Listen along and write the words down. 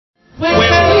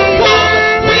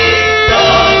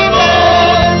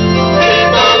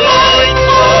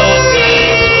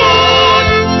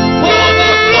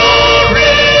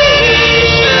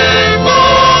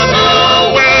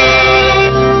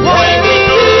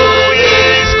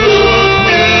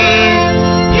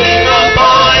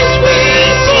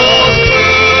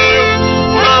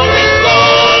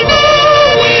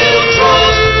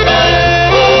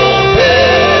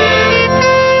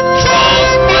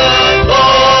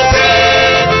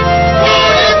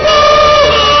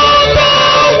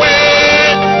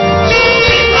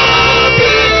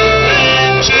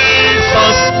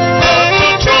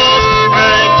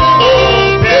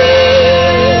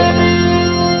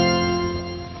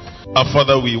Our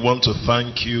Father, we want to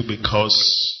thank you because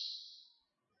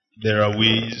there are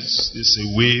ways, this is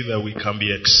a way that we can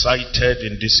be excited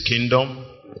in this kingdom,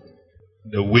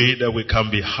 the way that we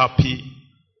can be happy,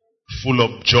 full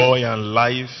of joy and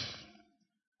life,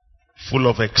 full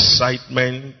of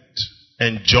excitement,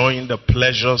 enjoying the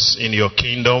pleasures in your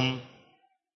kingdom,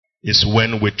 is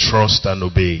when we trust and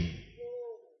obey.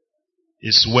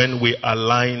 It's when we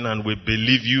align and we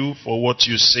believe you for what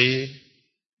you say,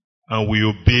 and we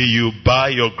obey you by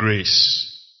your grace.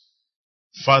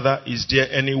 Father, is there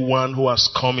anyone who has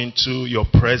come into your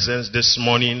presence this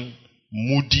morning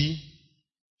moody,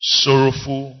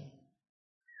 sorrowful,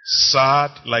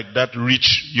 sad, like that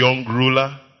rich young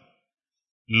ruler?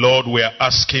 Lord, we are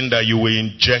asking that you will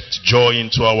inject joy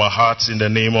into our hearts in the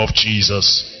name of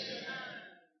Jesus.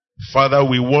 Father,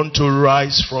 we want to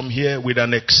rise from here with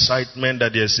an excitement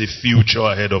that there's a future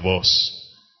ahead of us.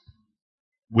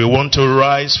 We want to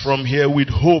rise from here with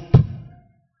hope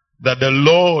that the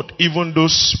Lord, even though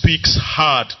speaks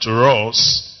hard to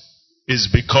us, is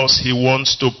because He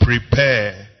wants to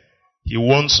prepare. He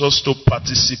wants us to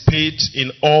participate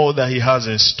in all that He has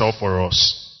in store for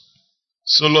us.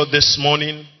 So Lord, this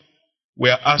morning, we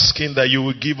are asking that you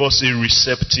will give us a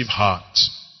receptive heart.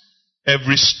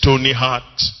 Every stony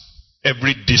heart,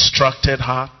 every distracted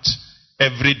heart,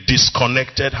 every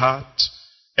disconnected heart,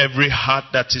 every heart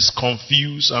that is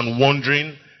confused and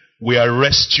wandering, we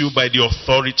arrest you by the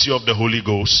authority of the Holy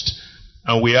Ghost.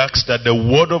 And we ask that the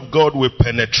word of God will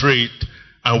penetrate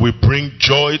and will bring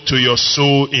joy to your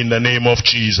soul in the name of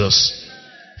Jesus.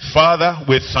 Father,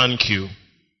 we thank you.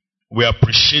 We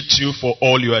appreciate you for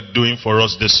all you are doing for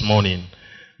us this morning.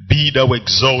 Be thou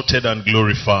exalted and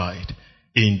glorified.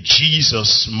 In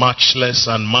Jesus' matchless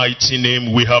and mighty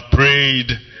name we have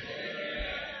prayed.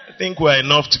 I think we are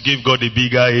enough to give God a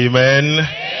bigger amen.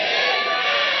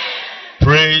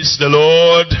 Praise the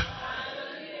Lord.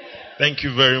 Thank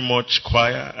you very much,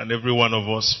 choir, and every one of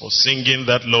us for singing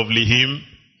that lovely hymn.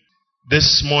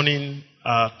 This morning,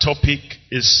 our topic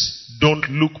is Don't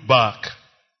Look Back.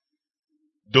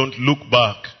 Don't look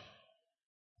back.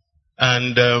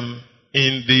 And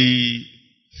in the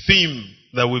theme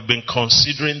that we've been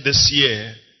considering this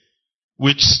year,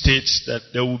 which states that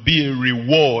there will be a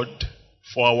reward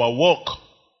for our work,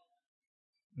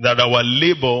 that our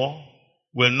labor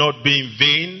will not be in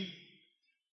vain.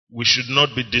 We should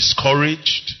not be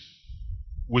discouraged.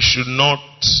 We should not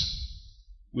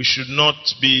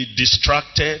be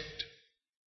distracted.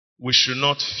 We should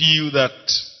not feel that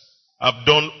I've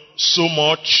done so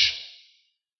much,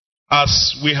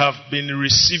 as we have been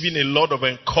receiving a lot of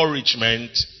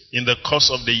encouragement in the course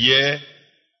of the year,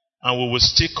 and we will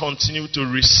still continue to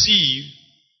receive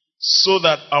so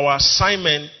that our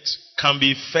assignment can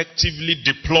be effectively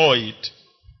deployed.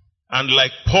 And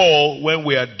like Paul, when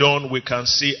we are done, we can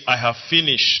say, I have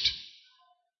finished.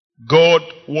 God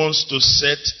wants to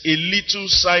set a little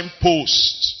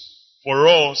signpost for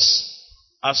us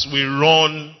as we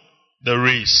run the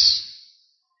race.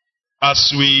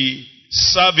 As we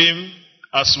serve Him,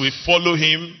 as we follow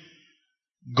Him,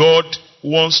 God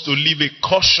wants to leave a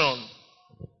caution,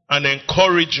 an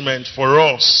encouragement for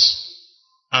us.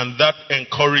 And that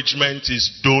encouragement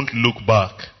is don't look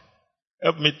back.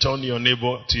 Help me turn to your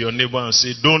neighbor and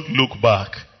say, don't look back.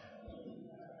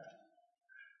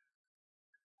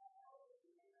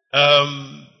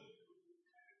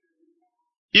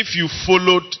 If you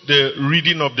followed the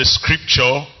reading of the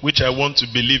scripture, which I want to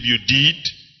believe you did,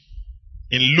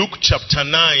 in Luke chapter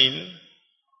 9,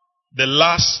 the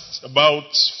last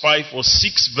about 5 or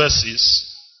 6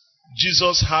 verses,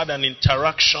 Jesus had an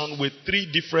interaction with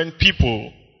 3 different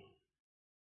people.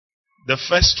 The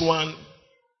first one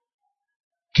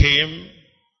came,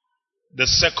 the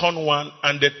second one,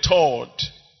 and the third.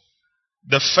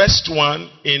 The first one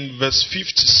in verse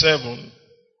 57,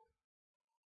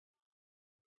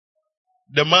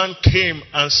 the man came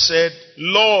and said,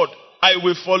 Lord, I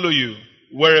will follow you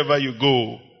wherever you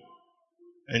go.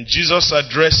 And Jesus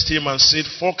addressed him and said,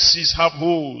 foxes have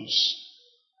holes.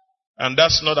 And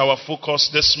that's not our focus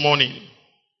this morning.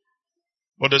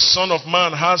 But the Son of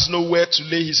Man has nowhere to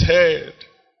lay his head.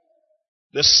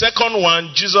 The second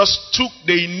one, Jesus took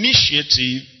the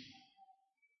initiative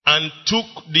and took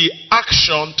the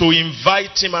action to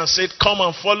invite him and said, come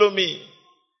and follow me.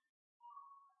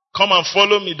 Come and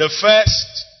follow me. The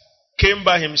first came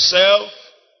by himself.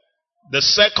 The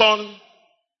second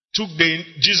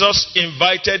Jesus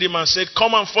invited him and said,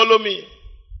 come and follow me.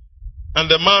 And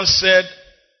the man said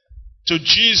to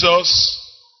Jesus,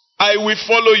 I will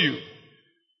follow you.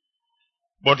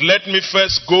 But let me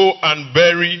first go and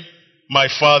bury my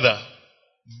father.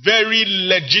 Very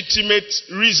legitimate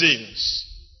reasons.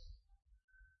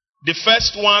 The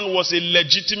first one was a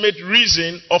legitimate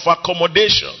reason of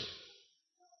accommodation.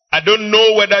 I don't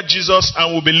know whether Jesus,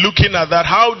 and we'll be looking at that,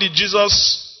 how did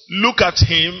Jesus look at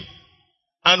him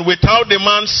and without the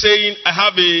man saying, I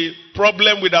have a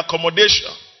problem with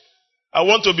accommodation. I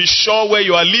want to be sure where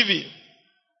you are living.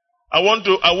 I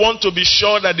want to be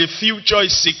sure that the future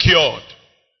is secured.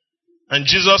 And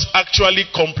Jesus actually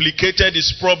complicated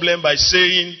his problem by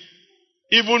saying,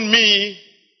 even me,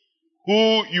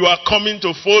 who you are coming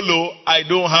to follow, I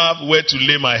don't have where to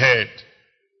lay my head.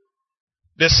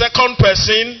 The second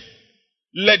person,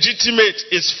 legitimate,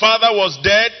 his father was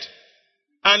dead,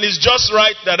 and it's just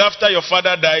right that after your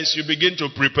father dies, you begin to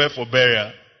prepare for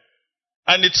burial.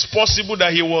 And it's possible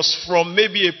that he was from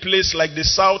maybe a place like the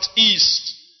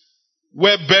southeast,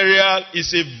 where burial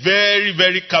is a very,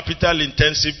 very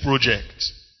capital-intensive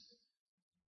project.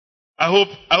 I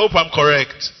hope I'm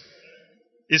correct.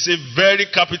 It's a very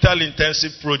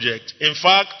capital-intensive project. In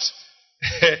fact,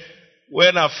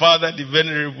 when our father, the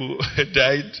Venerable,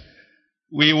 died,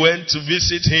 we went to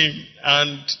visit him.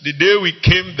 And the day we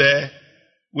came there,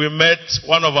 we met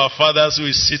one of our fathers who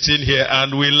is sitting here,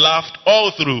 and we laughed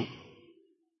all through.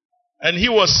 And he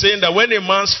was saying that when a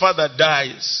man's father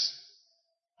dies,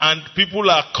 and people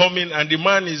are coming, and the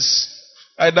man is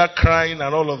either crying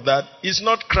and all of that, he's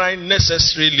not crying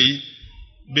necessarily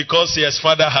because his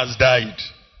father has died.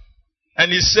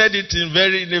 And he said it in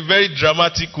a very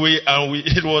dramatic way, and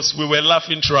we were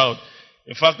laughing throughout.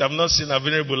 In fact, I've not seen a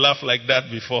Venerable laugh like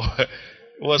that before. It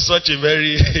was such a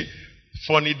very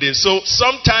funny day. So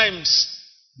sometimes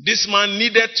this man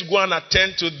needed to go and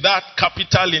attend to that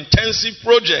capital-intensive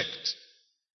project.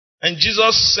 And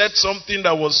Jesus said something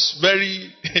that was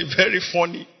very, very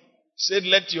funny. He said,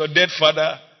 let your dead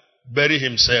father bury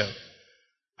himself.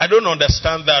 I don't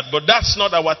understand that, but that's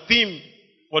not our theme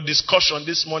for discussion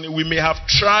this morning. We may have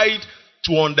tried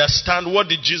to understand what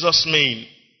did Jesus mean.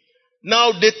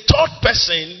 Now the third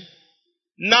person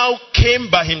now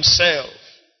came by himself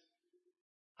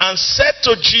and said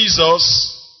to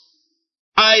Jesus,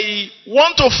 I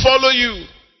want to follow you.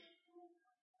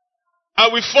 I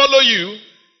will follow you.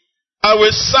 I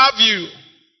will serve you.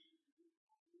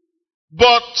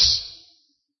 But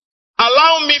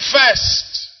allow me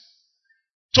first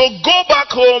to go back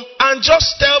home and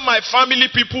just tell my family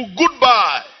people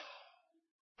goodbye.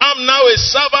 I'm now a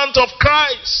servant of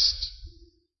Christ.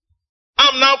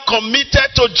 I'm now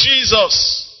committed to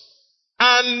Jesus.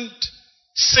 And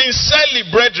sincerely,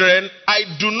 brethren, I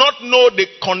do not know the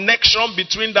connection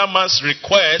between that man's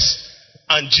request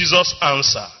and Jesus'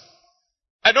 answer.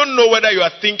 I don't know whether you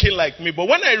are thinking like me, but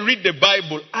when I read the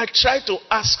Bible, I try to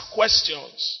ask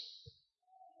questions.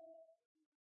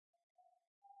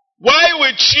 Why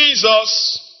would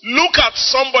Jesus look at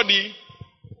somebody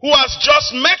who has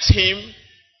just met him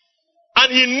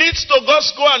and he needs to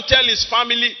just go and tell his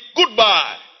family,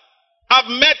 goodbye. I've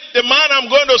met the man I'm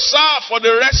going to serve for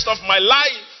the rest of my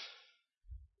life.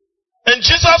 And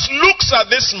Jesus looks at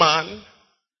this man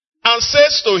and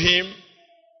says to him,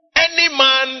 any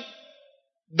man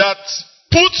that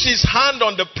puts his hand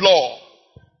on the plow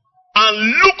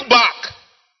and look back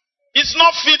is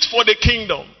not fit for the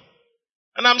kingdom.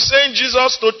 And I'm saying,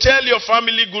 Jesus, to tell your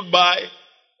family goodbye,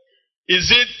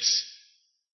 is it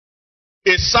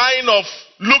a sign of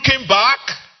looking back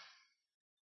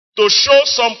to show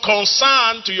some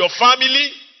concern to your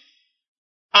family?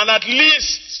 And at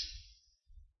least,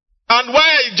 and when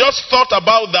I just thought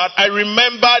about that, I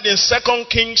remembered in 1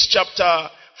 Kings chapter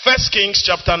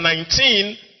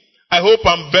 19, I hope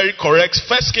I'm very correct,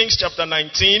 1 Kings chapter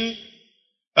 19,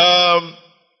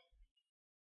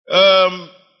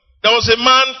 there was a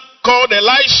man called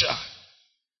Elisha.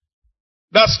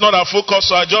 That's not our focus,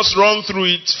 so I just run through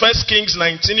it. 1 Kings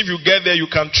 19, if you get there, you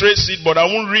can trace it, but I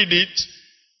won't read it.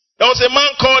 There was a man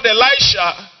called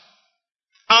Elisha,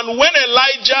 and when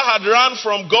Elijah had run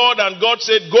from God, and God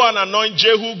said, go and anoint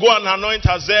Jehu, go and anoint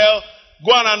Hazael,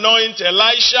 go and anoint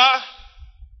Elisha.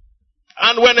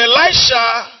 And when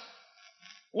Elisha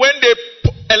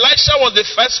was the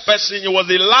first person, it was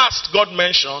the last God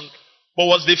mentioned, but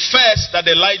was the first that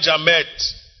Elijah met.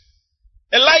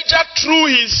 Elijah threw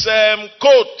his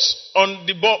coat on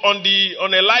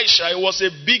Elisha. He was a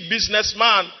big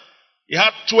businessman. He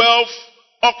had 12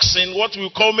 oxen, what we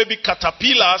call maybe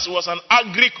caterpillars. He was an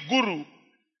agric guru.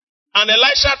 And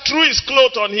Elisha threw his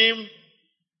cloth on him,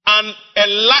 and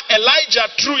Elijah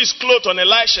threw his cloth on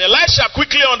Elisha. Elisha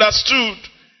quickly understood.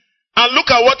 And look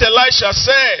at what Elisha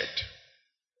said.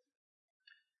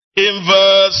 In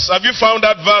have you found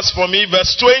that verse for me?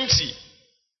 Verse 20.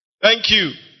 Thank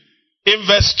you. In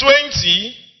verse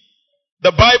 20,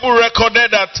 the Bible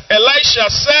recorded that Elisha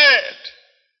said,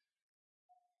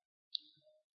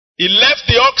 He left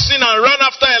the oxen and ran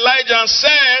after Elijah and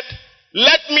said,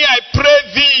 "Let me, I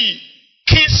pray thee,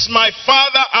 kiss my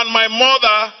father and my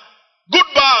mother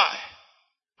goodbye,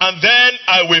 and then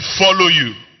I will follow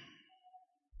you."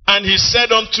 And he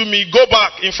said unto me, "Go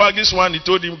back." In fact, this one, he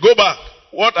told him, "Go back.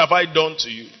 What have I done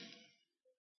to you?"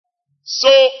 So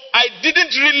I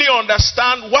didn't really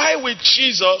understand why with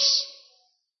Jesus,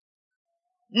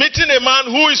 meeting a man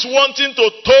who is wanting to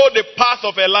toe the path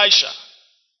of Elisha,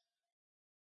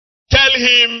 tell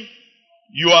him,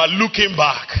 "You are looking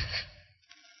back.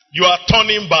 You are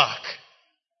turning back.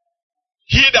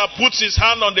 He that puts his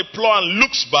hand on the plow and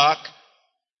looks back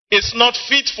is not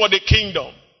fit for the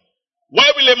kingdom."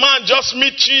 Why will a man just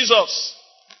meet Jesus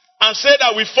and say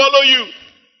that we follow you?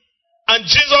 And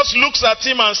Jesus looks at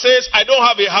him and says, "I don't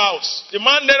have a house." The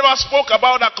man never spoke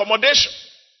about accommodation.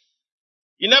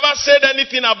 He never said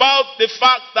anything about the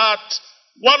fact that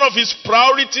one of his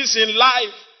priorities in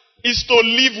life is to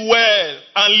live well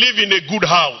and live in a good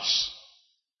house.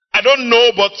 I don't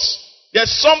know, but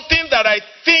there's something that I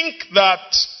think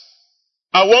that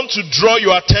I want to draw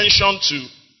your attention to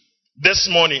this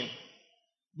morning.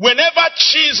 Whenever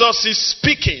Jesus is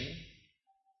speaking,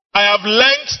 I have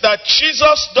learned that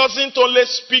Jesus doesn't only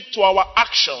speak to our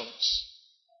actions.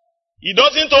 He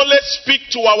doesn't only speak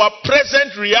to our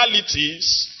present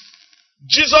realities.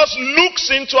 Jesus looks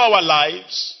into our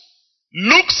lives,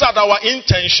 looks at our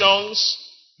intentions,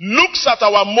 looks at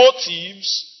our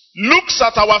motives, looks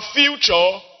at our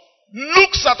future,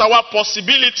 looks at our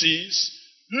possibilities,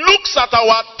 looks at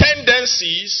our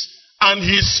tendencies, and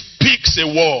he speaks a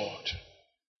word.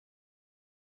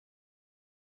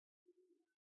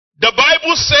 The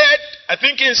Bible said, I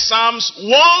think in Psalms,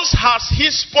 "Once has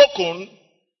he spoken,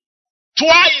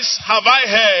 twice have I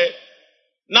heard."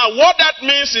 Now what that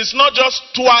means is not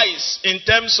just twice in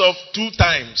terms of 2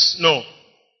 times. No.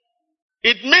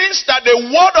 It means that the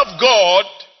word of God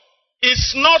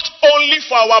is not only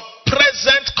for our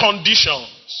present conditions.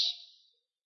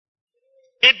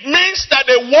 It means that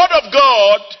the word of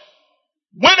God,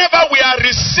 whenever we are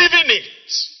receiving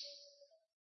it,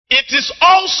 it is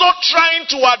also trying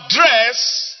to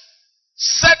address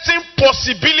certain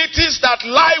possibilities that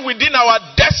lie within our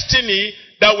destiny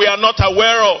that we are not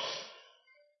aware of.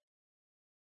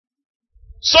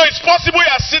 So it's possible you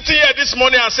are sitting here this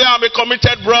morning and say, "I'm a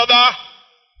committed brother.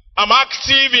 I'm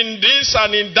active in this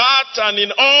and in that and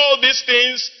in all these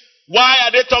things." Why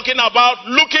are they talking about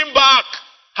looking back?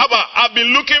 I've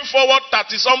been looking forward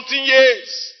 30-something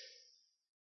years.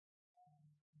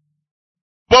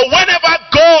 But whenever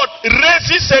God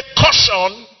raises a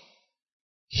caution,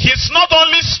 he's not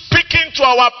only speaking to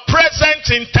our present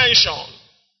intention.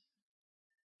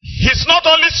 He's not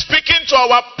only speaking to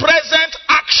our present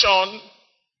action.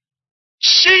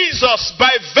 Jesus,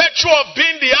 by virtue of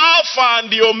being the Alpha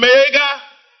and the Omega,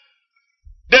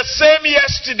 the same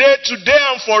yesterday, today,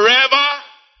 and forever,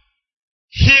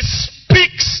 he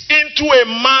speaks into a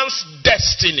man's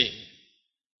destiny.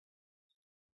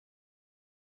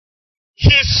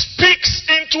 He speaks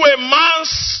into a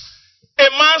man's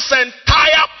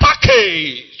entire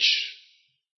package.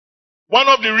 One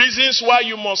of the reasons why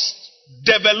you must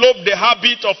develop the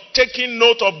habit of taking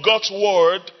note of God's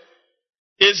word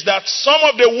is that some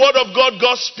of the word of God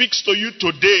God speaks to you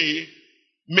today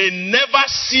may never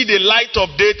see the light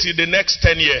of day till the next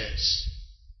 10 years.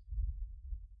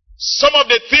 Some of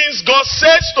the things God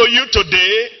says to you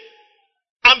today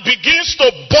and begins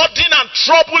to burden and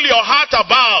trouble your heart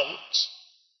about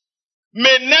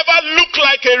may never look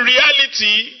like a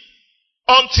reality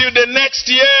until the next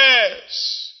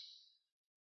years.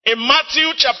 In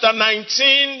Matthew chapter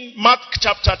 19, Mark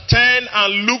chapter 10,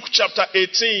 and Luke chapter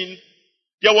 18,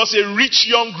 there was a rich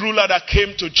young ruler that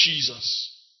came to Jesus.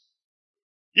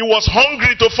 He was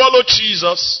hungry to follow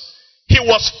Jesus. He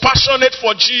was passionate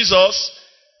for Jesus.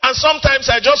 And sometimes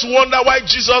I just wonder why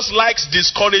Jesus likes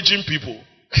discouraging people.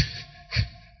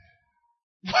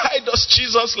 Why does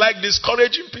Jesus like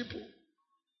discouraging people?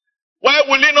 Why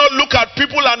will he not look at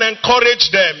people and encourage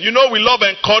them? You know we love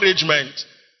encouragement.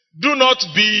 Do not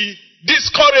be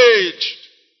discouraged.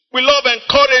 We love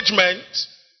encouragement.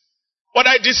 But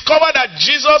I discovered that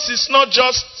Jesus is not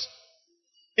just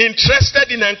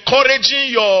interested in encouraging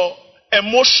your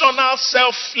emotional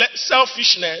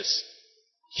selfishness.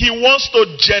 He wants to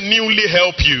genuinely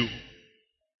help you.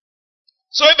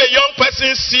 So if a young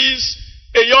person sees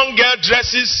a young girl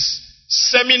dresses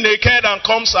semi-naked and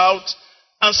comes out,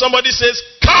 and somebody says,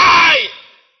 "Kai,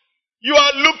 you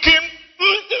are looking,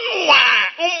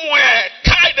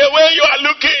 Kai, the way you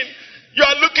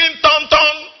are looking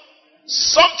ton.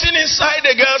 Something inside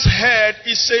the girl's head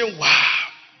is saying, "Wow,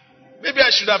 maybe I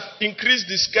should have increased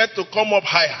the skirt to come up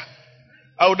higher."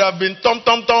 I would have been tom,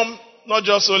 not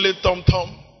just only tom.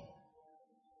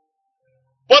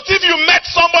 But if you met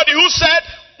somebody who said,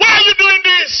 why are you doing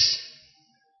this?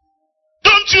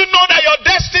 Don't you know that your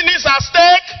destiny is at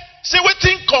stake? See,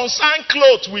 wetin concern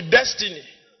clothes with destiny.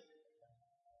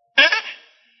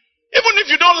 Even if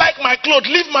you don't like my clothes,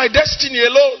 leave my destiny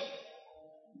alone.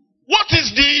 What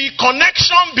is the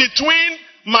connection between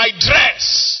my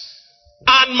dress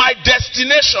and my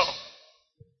destination?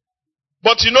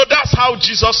 But you know, that's how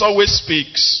Jesus always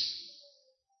speaks.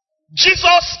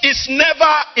 Jesus is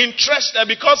never interested,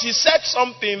 because he said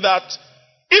something that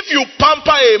if you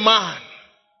pamper a man,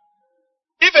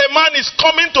 if a man is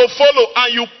coming to follow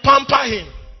and you pamper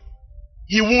him,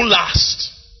 he won't last.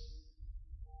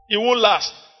 He won't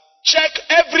last. Check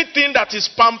everything that is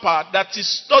pampered,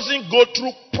 doesn't go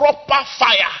through proper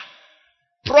fire,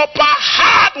 proper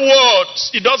hard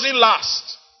words. It doesn't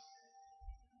last.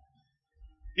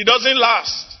 It doesn't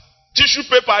last. Tissue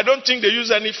paper, I don't think they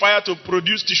use any fire to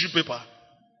produce tissue paper.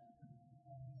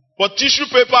 But tissue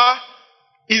paper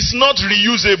is not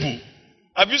reusable.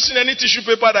 Have you seen any tissue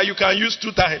paper that you can use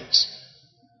 2 times?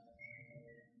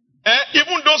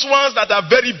 Even those ones that are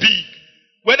very big,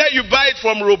 whether you buy it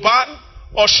from Roban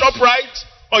or ShopRite,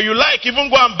 or you like, even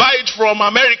go and buy it from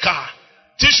America.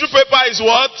 Tissue paper is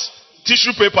what?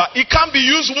 Tissue paper. It can be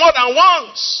used more than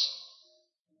once.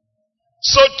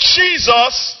 So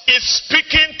Jesus is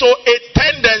speaking to a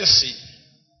tendency.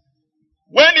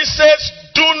 When he says,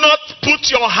 do not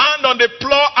put your hand on the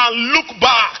plow and look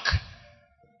back,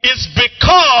 it's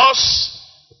because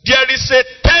there is a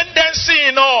tendency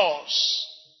in us.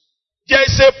 There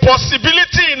is a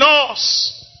possibility in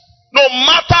us, no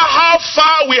matter how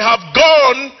far we have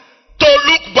gone, to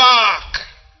look back,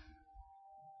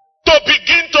 to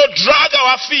begin to drag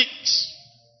our feet,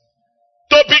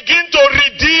 to begin to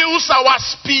reduce our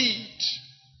speed,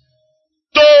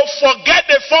 to forget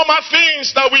the former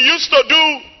things that we used to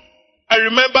do. I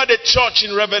remember the church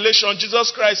in Revelation.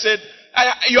 Jesus Christ said,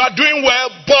 you are doing well,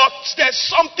 but there's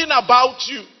something about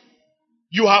you.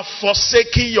 You have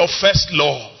forsaken your first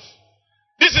love.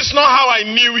 This is not how I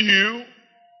knew you.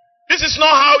 This is not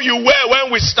how you were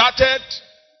when we started.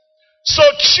 So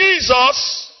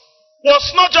Jesus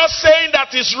was not just saying that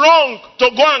it's wrong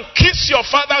to go and kiss your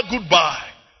father goodbye.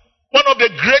 One of the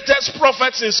greatest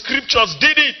prophets in scriptures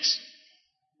did it.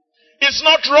 It's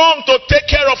not wrong to take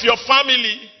care of your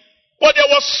family. But there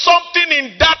was something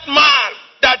in that man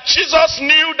that Jesus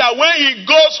knew that when he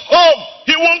goes home,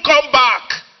 he won't come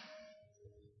back.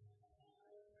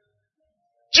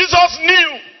 Jesus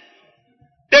knew.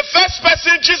 The first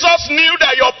person, Jesus knew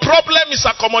that your problem is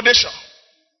accommodation.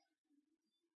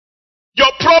 Your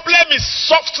problem is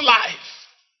soft life.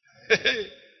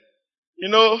 You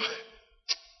know,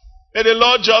 may the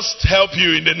Lord just help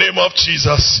you in the name of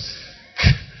Jesus.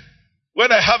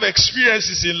 When I have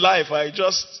experiences in life,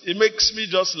 it makes me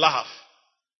just laugh.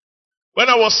 When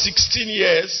I was 16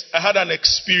 years, I had an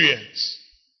experience.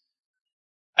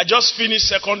 I just finished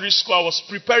secondary school. I was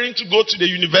preparing to go to the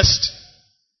university.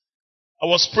 I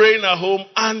was praying at home,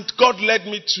 and God led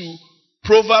me to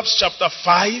Proverbs chapter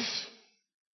 5,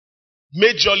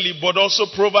 majorly, but also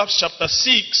Proverbs chapter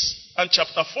 6 and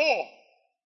chapter 4.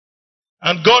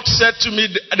 And God said to me,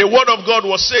 the word of God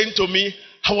was saying to me,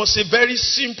 I was a very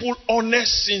simple,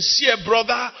 honest, sincere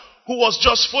brother who was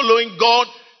just following God,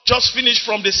 just finished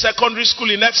from the secondary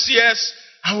school in FCS,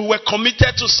 and we were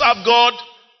committed to serve God.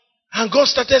 And God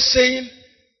started saying,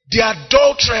 the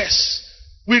adulteress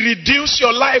will reduce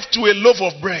your life to a loaf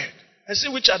of bread. I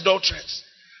said, which adulteress?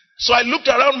 So I looked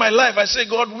around my life. I said,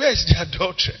 God, where is the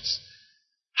adulteress?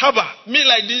 How about me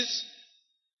like this?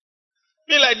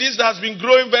 Me like this that has been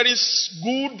growing very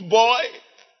good boy.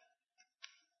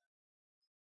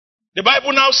 The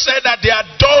Bible now said that the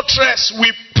adulteress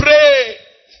will prey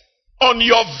on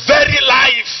your very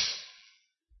life.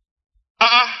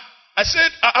 I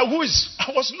said, who is?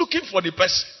 I was looking for the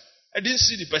person. I didn't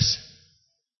see the person.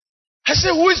 I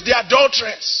said, who is the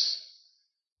adulteress?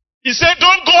 He said,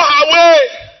 don't go her way.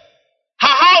 Her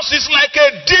house is like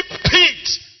a deep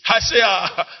pit. I said,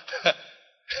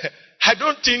 I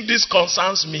don't think this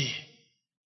concerns me.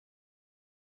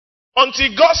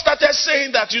 Until God started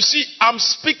saying that, you see, I'm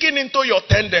speaking into your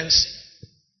tendency.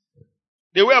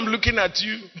 The way I'm looking at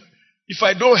you, if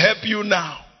I don't help you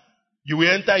now, you will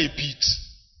enter a pit.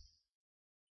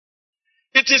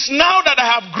 It is now that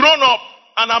I have grown up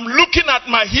and I'm looking at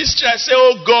my history, I say,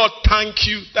 oh God, thank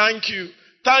you, thank you,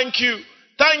 thank you,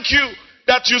 thank you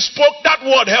that you spoke that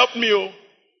word, help me. Oh.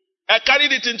 I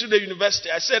carried it into the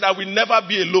university. I said, I will never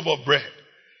be a loaf of bread.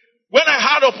 When I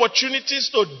had opportunities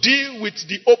to deal with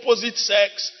the opposite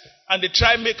sex and they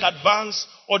try make advance,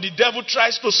 or the devil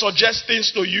tries to suggest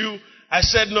things to you, I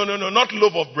said, no, not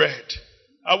loaf of bread.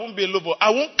 I won't be a loaf of, I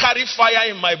won't carry fire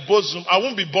in my bosom. I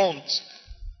won't be burnt.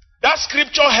 That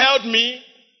scripture held me.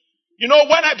 You know,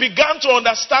 when I began to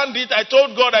understand it, I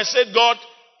told God, I said, God,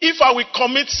 if I will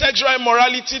commit sexual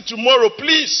immorality tomorrow,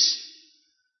 please.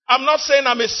 I'm not saying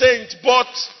I'm a saint, but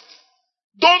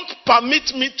don't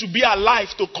permit me to be alive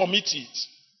to commit it.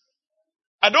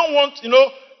 I don't want,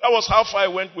 that was how far I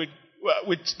went with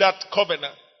that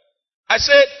covenant. I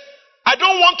said, I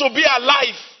don't want to be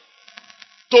alive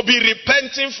to be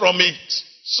repenting from it.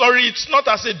 Sorry, it's not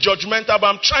as a judgmental, but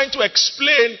I'm trying to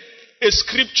explain a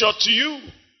scripture to you.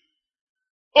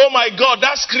 Oh my God,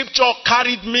 that scripture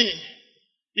carried me.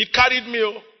 It carried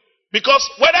me. Because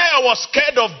whether I was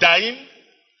scared of dying,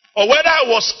 or whether I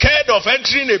was scared of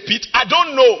entering a pit, I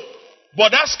don't know.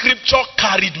 But that scripture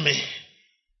carried me.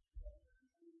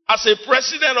 As a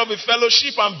president of a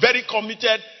fellowship, I'm very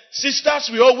committed. Sisters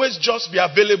will always just be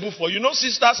available for you.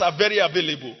 Sisters are very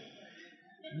available.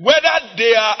 Whether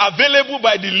they are available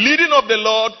by the leading of the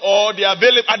Lord or they are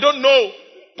available, I don't know.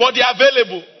 But they are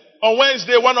available. On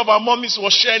Wednesday, one of our mommies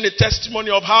was sharing a testimony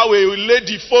of how a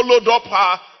lady followed up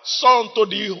her son to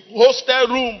the hostel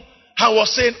room and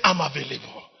was saying, I'm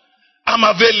available. I'm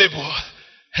available.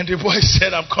 And the boy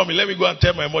said, I'm coming. Let me go and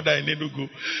tell my mother in Enugu.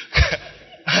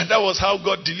 And that was how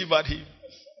God delivered him.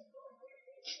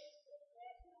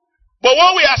 But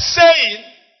what we are saying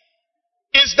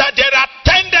is that there are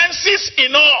tendencies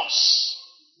in us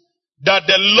that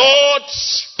the Lord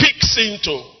speaks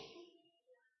into.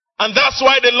 And that's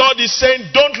why the Lord is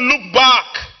saying, don't look back.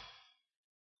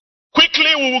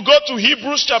 Quickly, we will go to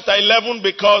Hebrews chapter 11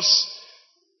 because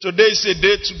today is a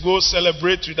day to go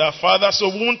celebrate with our Father, so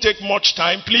we won't take much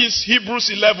time. Please, Hebrews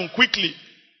 11, quickly.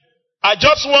 I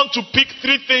just want to pick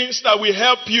 3 things that will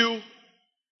help you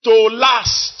to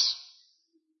last.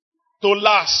 To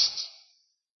last.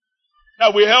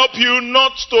 That will help you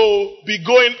not to be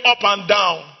going up and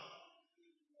down.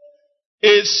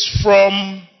 It's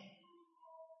from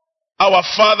our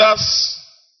fathers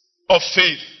of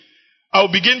faith.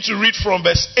 I'll begin to read from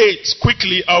verse 8.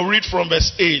 Quickly, I'll read from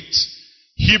verse 8.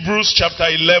 Hebrews chapter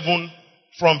 11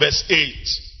 from verse 8.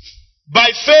 By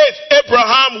faith,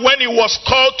 Abraham, when he was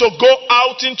called to go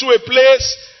out into a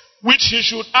place which he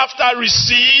should after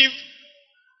receive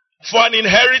for an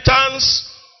inheritance,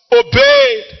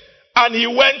 obeyed and he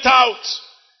went out.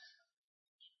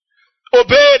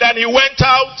 Obeyed and he went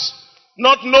out,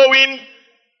 not knowing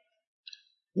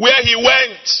where he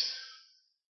went.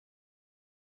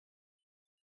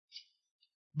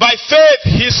 By faith,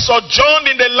 he sojourned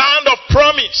in the land of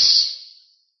promise,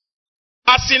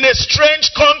 as in a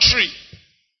strange country,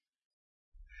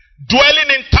 dwelling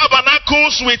in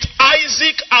tabernacles with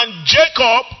Isaac and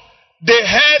Jacob, the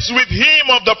heirs with him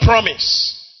of the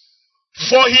promise.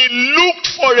 For he looked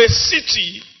for a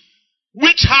city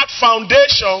which had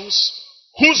foundations,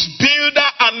 whose builder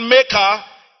and maker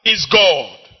is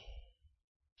God.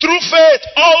 Through faith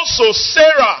also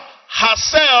Sarah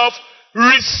herself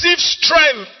received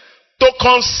strength to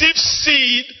conceive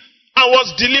seed and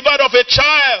was delivered of a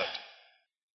child,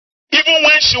 even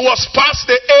when she was past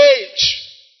the age,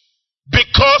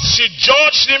 because she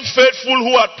judged him faithful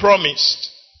who had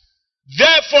promised.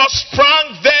 Therefore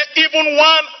sprang there even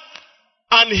one,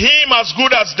 and him as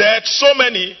good as dead, so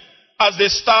many as the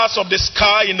stars of the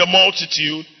sky in the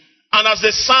multitude, and as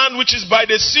the sand which is by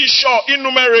the seashore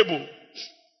innumerable.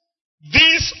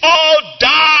 These all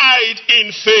died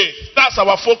in faith. That's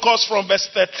our focus from verse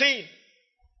 13.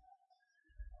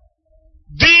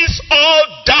 These all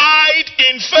died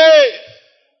in faith,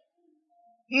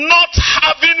 not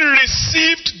having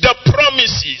received the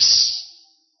promises,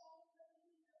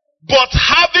 but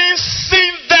having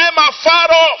seen them afar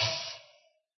off,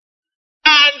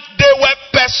 and they were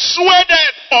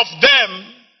persuaded of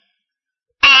them,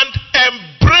 and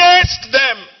embraced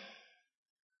them,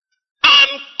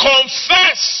 and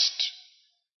confessed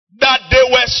that they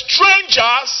were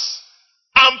strangers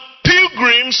and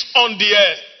pilgrims on the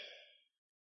earth.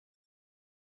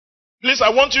 Please, I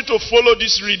want you to follow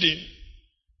this reading.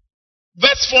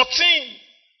 Verse 14.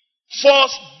 For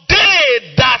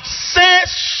they that say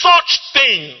such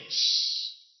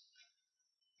things,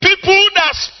 people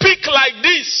that speak like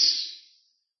this,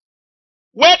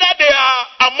 whether they are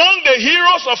among the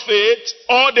heroes of faith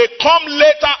or they come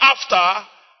later after,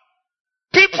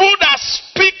 people that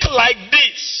speak like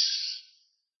this,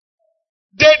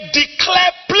 they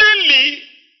declare plainly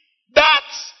that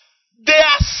they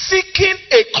are seeking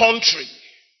a country.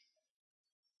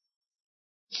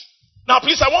 Now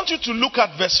please, I want you to look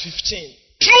at verse 15.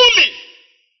 Truly,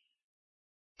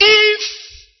 if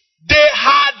they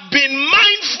had been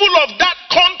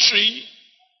country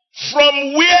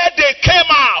from where they came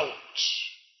out,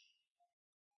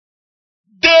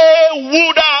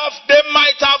 they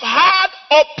might have had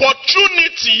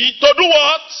opportunity to do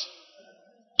what?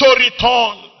 To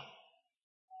return.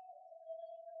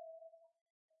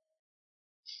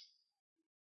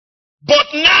 But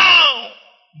now,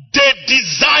 they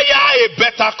desire a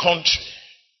better country.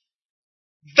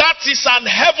 That is an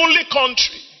heavenly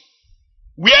country.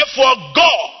 Wherefore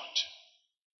God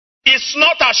is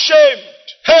not ashamed,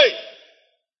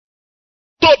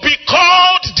 to be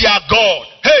called their God.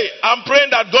 I'm praying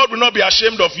that God will not be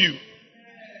ashamed of you.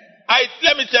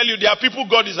 Let me tell you, there are people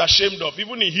God is ashamed of.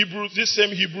 Even in Hebrews, this same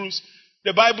Hebrews,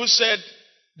 the Bible said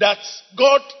that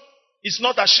God is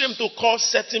not ashamed to call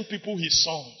certain people his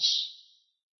sons.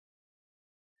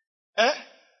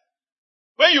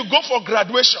 When you go for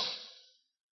graduation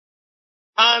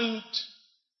and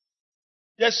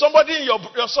there's somebody in your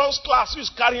son's class who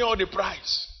is carrying all the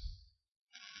prize,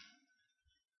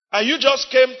 and you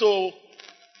just came to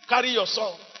carry your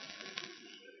son,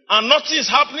 and nothing is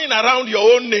happening around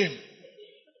your own name.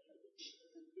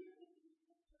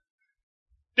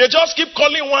 They just keep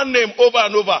calling one name over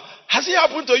and over. Has it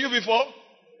happened to you before?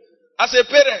 As a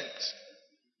parent.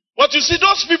 But you see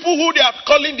those people who they are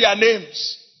calling their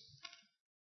names,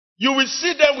 you will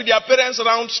see them with their parents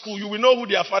around school. You will know who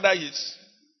their father is.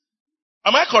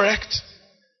 Am I correct?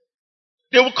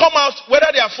 They will come out, whether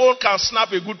their phone can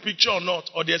snap a good picture or not,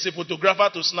 or there's a photographer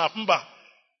to snap.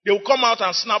 They will come out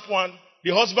and snap one.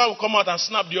 The husband will come out and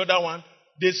snap the other one.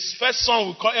 The first son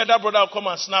will call, elder brother will come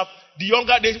and snap. The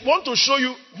younger, they want to show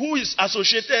you who is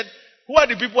associated, who are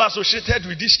the people associated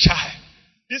with this child.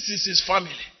 This is his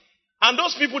family. And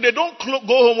those people, they don't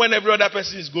go home when every other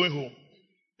person is going home.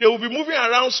 They will be moving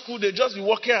around school. They just be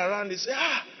walking around. They say,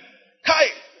 Kai.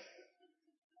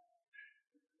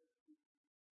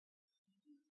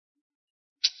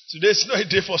 Today is not a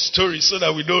day for stories so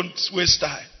that we don't waste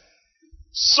time.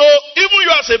 So, even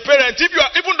you as a parent,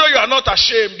 even though you are not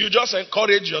ashamed, you just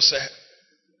encourage yourself.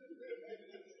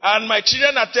 And my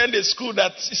children attend a school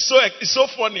that is so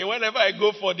funny. Whenever I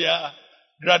go for their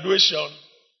graduation,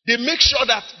 they make sure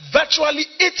that virtually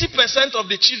 80% of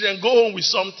the children go home with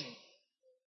something.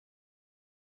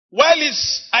 While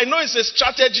I know it's a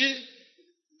strategy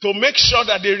to make sure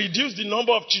that they reduce the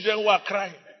number of children who are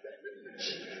crying.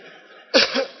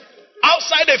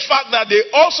 Outside the fact that they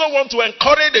also want to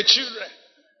encourage the children.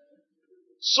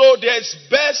 So there is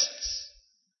best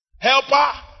helper,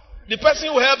 the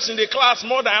person who helps in the class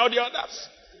more than all the others.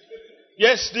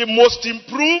 Yes, the most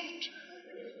improved.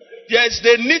 There is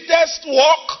the neatest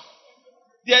work.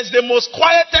 There is the most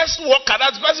quietest worker.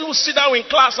 That's the person who sits down in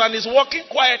class and is walking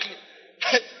quietly.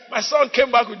 My son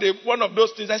came back with one of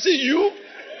those things. I said, you?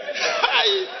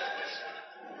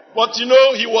 But you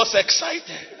know, he was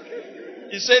excited.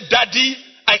 He said, Daddy,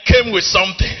 I came with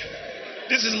something.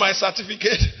 This is my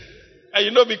certificate. And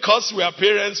you know, because we are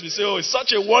parents, we say, oh, it's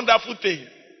such a wonderful thing.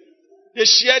 They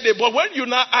shared it. But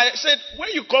I said,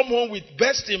 when you come home with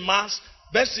best in maths,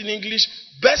 best in English,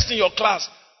 best in your class,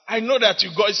 I know that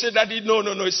you got. He said, Daddy, no,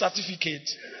 it's certificate.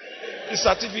 It's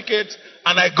certificate.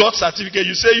 And I got certificate.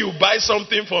 You say you buy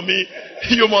something for me,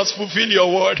 you must fulfill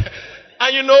your word.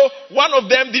 And you know, one of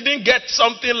them didn't get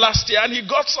something last year, and he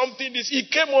got something this. He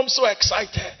came home so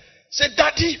excited. Said,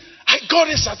 Daddy, I got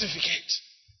a certificate.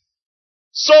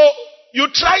 So, you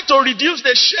try to reduce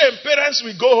the shame. Parents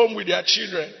will go home with their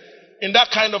children in that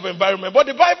kind of environment. But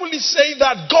the Bible is saying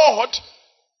that God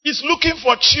is looking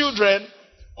for children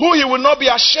who he will not be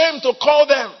ashamed to call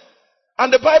them.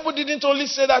 And the Bible didn't only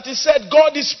say that. It said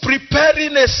God is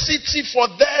preparing a city for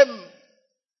them.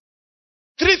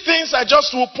 3 things I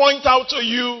just will point out to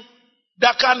you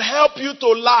that can help you to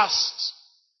last.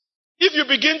 If you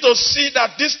begin to see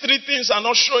that these 3 things are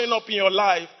not showing up in your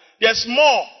life, there's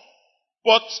more.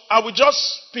 But I will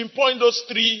just pinpoint those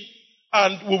 3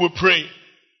 and we will pray.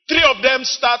 3 of them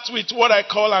start with what I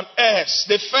call an S.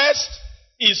 The first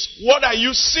is, what are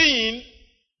you seeing?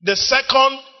 The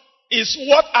second is,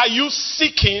 what are you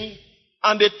seeking?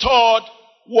 And the third,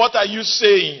 what are you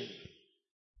saying?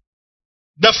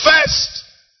 The first,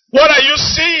 what are you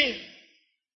seeing?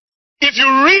 If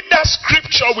you read that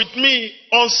scripture with me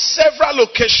on several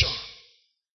occasions,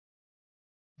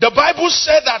 the Bible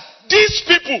said that these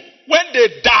people, when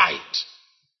they died,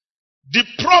 the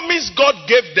promise God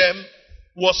gave them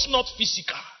was not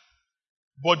physical,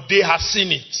 but they have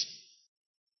seen it.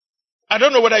 I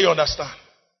don't know whether you understand.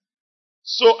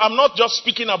 So I'm not just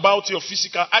speaking about your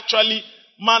physical. Actually,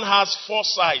 man has 4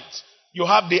 sight. You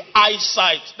have the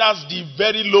eyesight. That's the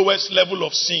very lowest level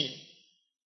of seeing.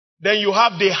 Then you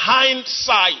have the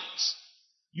hindsight.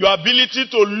 Your ability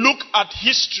to look at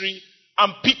history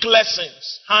and pick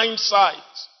lessons, hindsight.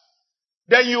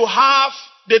 Then you have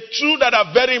the two that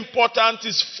are very important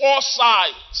is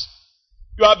foresight.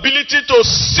 Your ability to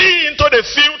see into the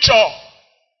future.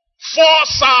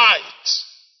 Foresight.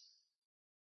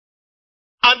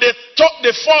 And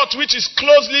the fourth, which is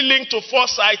closely linked to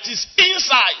foresight, is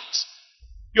insight.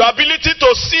 Your ability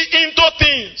to see into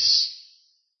things.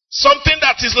 Something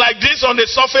that is like this on the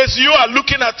surface, you are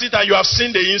looking at it and you have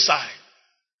seen the inside.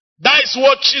 That is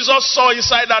what Jesus saw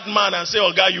inside that man and said,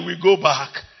 "Oh God, you will go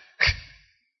back."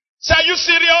 Say, "Are you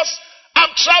serious?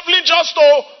 I'm traveling just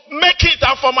to make it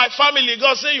and for my family."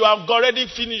 God said, "You have already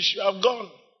finished. You have gone.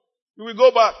 You will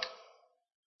go back."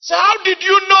 Say, "How did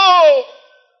you know?"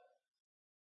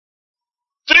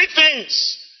 Three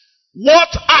things.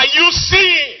 What are you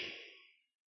seeing?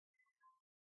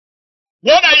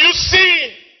 What are you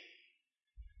seeing?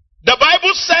 The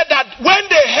Bible said that when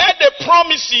they heard the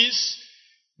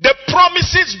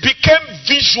promises became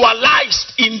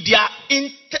visualized in their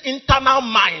internal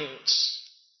minds.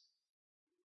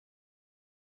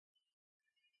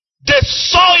 They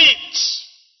saw it.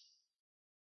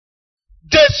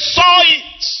 They saw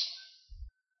it.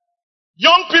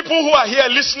 Young people who are here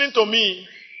listening to me,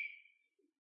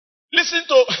 listen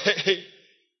to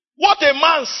what a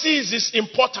man sees is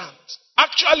important.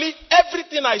 Actually,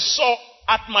 everything I saw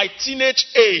at my teenage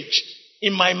age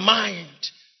in my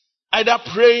mind, either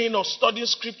praying or studying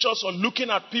scriptures or looking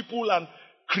at people and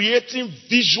creating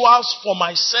visuals for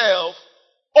myself,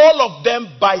 all of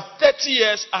them by 30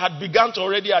 years, I had begun to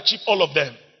already achieve all of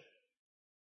them.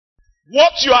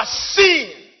 What you are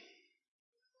seeing,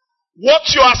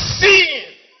 what you are seeing,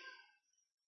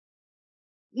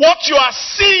 what you are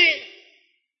seeing.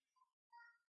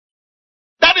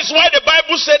 That is why the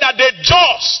Bible said that the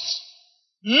just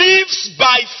lives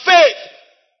by faith,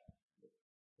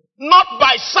 not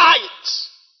by sight.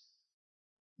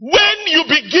 When you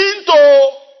begin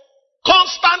to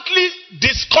constantly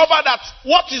discover that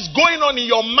what is going on in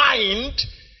your mind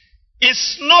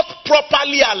is not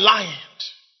properly aligned,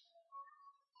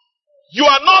 you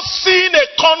are not seeing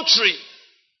a country,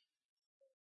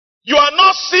 you are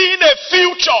not seeing a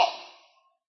future,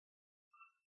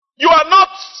 you are not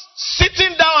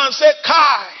sitting down and say,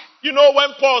 "Kai," you know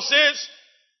when Paul says,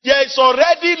 "There is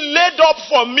already laid up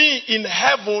for me in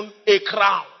heaven a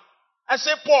crown." I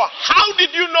say, "Paul, how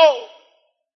did you know?"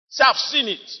 Say, "I've seen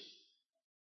it."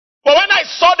 But when I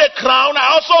saw the crown,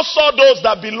 I also saw those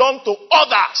that belong to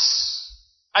others.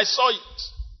 I saw it.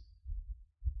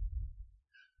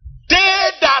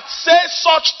 They that say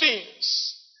such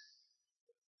things,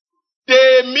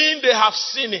 they mean they have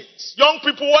seen it. Young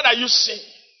people, what are you seeing?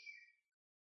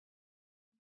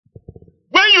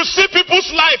 When you see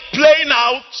people's life playing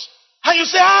out, and you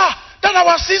say, that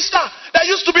our sister that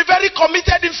used to be very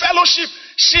committed in fellowship,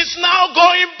 she's now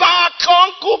going back.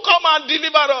 Uncle, come and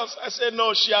deliver us. I say,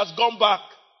 no, she has gone back.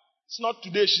 It's not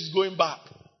today she's going back.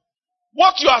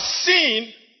 What you are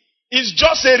seeing is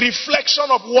just a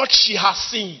reflection of what she has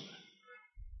seen.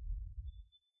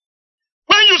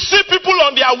 When you see people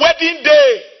on their wedding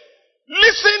day,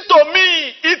 listen to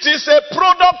me, it is a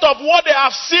product of what they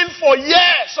have seen for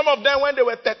years. Some of them, when they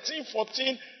were 13,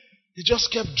 14, they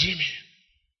just kept dreaming.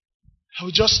 I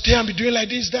will just stay and be doing like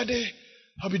this that day.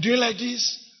 I'll be doing like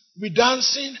this, be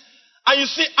dancing. And you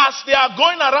see, as they are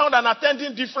going around and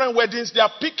attending different weddings, they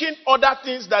are picking other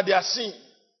things that they are seeing.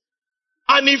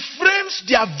 And it frames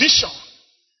their vision.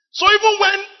 So even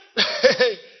when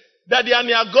Daddy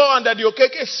Aniago and Daddy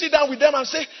Okeke sit down with them and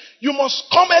say, "You must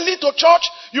come early to church.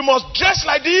 You must dress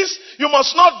like this. You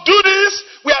must not do this.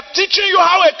 We are teaching you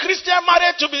how a Christian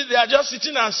marriage to be." They are just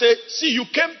sitting and say, "See, you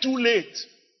came too late."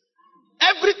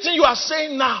 Everything you are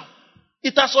saying now,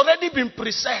 it has already been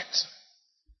preset.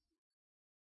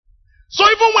 So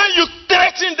even when you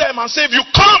threaten them and say, "If you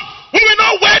come, we will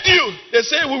not wed you," they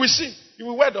say, "We will see. You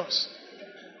will wed us.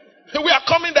 We are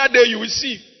coming that day, you will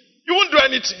see." You won't do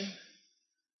anything.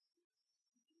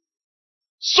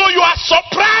 So you are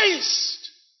surprised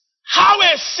how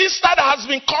a sister that has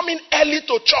been coming early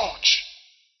to church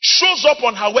shows up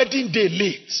on her wedding day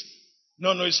late.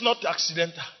 No, it's not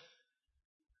accidental.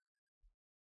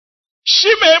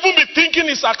 She may even be thinking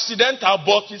it's accidental,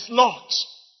 but it's not.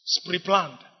 It's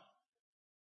pre-planned.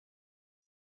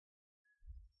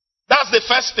 That's the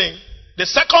first thing. The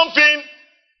second thing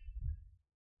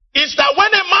is that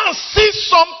when a man sees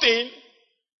something,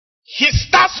 he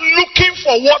starts looking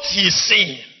for what he is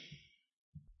seeing.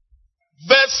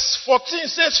 Verse 14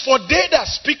 says, "For they that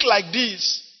speak like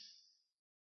this,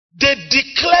 they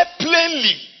declare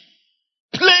plainly,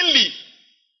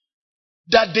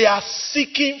 that they are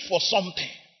seeking for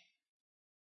something.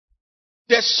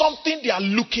 There's something they are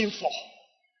looking for.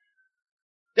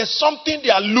 There's something they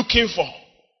are looking for.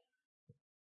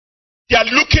 They are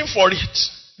looking for it.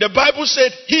 The Bible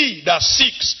said, he that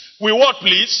seeks will what,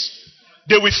 please?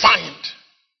 They will find.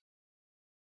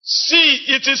 See,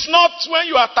 it is not when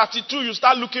you are 32 you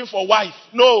start looking for wife.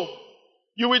 No.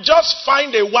 You will just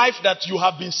find a wife that you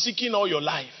have been seeking all your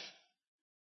life.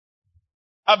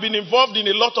 I've been involved in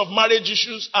a lot of marriage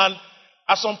issues, and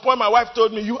at some point my wife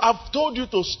told me, I've told you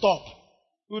to stop.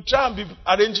 You try and be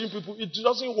arranging people. It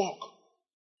doesn't work.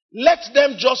 Let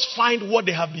them just find what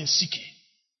they have been seeking.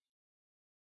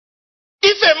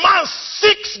 If a man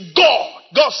seeks God,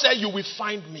 God said, you will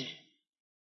find me.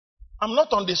 I'm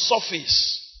not on the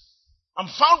surface. I'm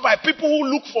found by people who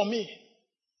look for me.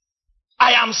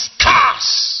 I am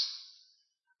scarce.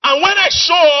 And when I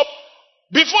show up,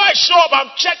 before I show up,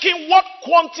 I'm checking what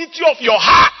quantity of your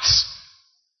heart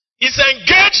is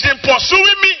engaged in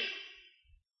pursuing me.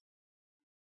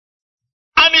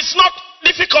 And it's not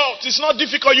difficult. It's not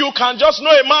difficult. You can just know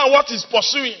a man what he's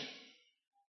pursuing.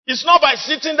 It's not by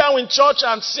sitting down in church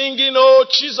and singing, oh,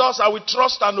 Jesus, I will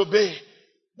trust and obey.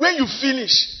 When you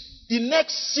finish, the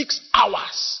next 6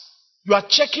 hours, you are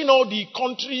checking all the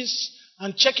countries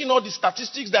and checking all the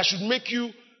statistics that should make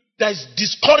you, that is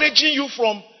discouraging you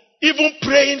from even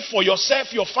praying for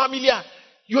yourself, your family.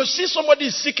 You see somebody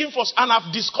is seeking for, and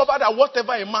I've discovered that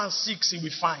whatever a man seeks, he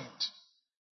will find.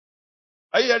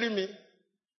 Are you hearing me?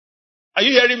 Are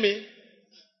you hearing me?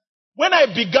 When I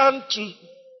began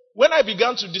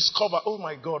to discover, oh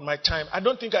my God, my time, I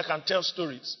don't think I can tell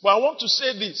stories. But I want to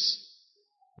say this.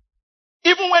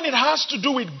 Even when it has to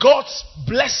do with God's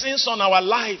blessings on our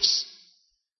lives,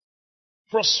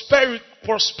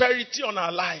 prosperity on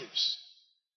our lives,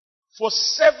 for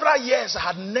several years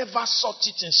I had never sought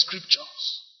it in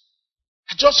scriptures.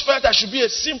 I just felt I should be a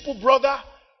simple brother,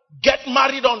 get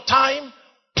married on time,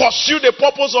 pursue the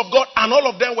purpose of God, and all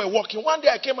of them were working. One day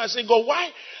I came and said, God,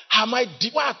 why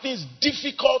are things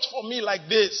difficult for me like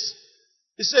this?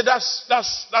 He said,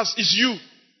 it's you.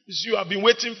 It's you. I've been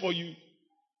waiting for you.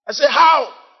 I said,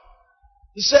 how?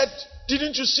 He said,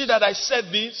 didn't you see that I said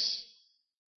this?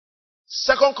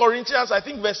 2 Corinthians, I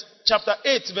think chapter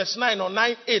 8, verse 9 or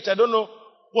 9, 8, I don't know,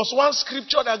 was one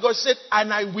scripture that God said,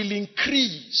 and I will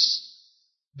increase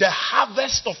the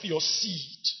harvest of your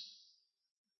seed,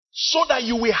 so that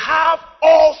you will have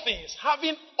all things,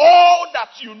 having all that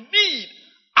you need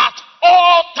at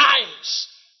all times.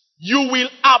 You will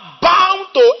abound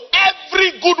to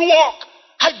every good work.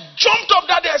 I jumped up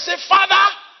that day. I said,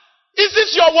 Father, is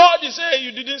this your word? He said,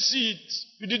 you didn't see it.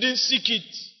 You didn't seek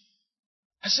it.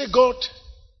 I said, God,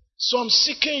 so I'm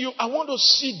seeking you. I want to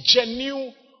see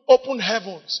genuine open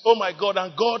heavens. Oh my God.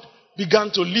 And God began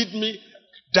to lead me,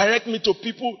 direct me to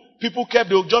people. People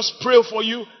they'll just pray for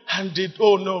you. And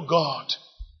oh no, God.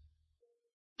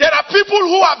 There are people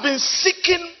who have been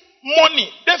seeking money.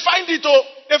 They find it. Oh,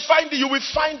 they find it. You will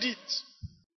find it.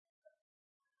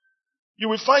 You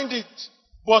will find it.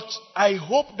 But I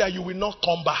hope that you will not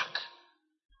come back.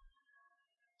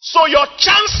 So your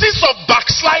chances of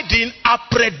backsliding are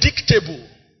predictable.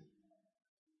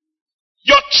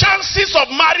 Your chances of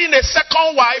marrying a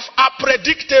second wife are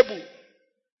predictable.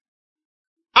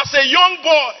 As a young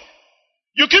boy,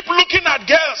 you keep looking at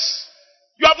girls.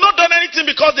 You have not done anything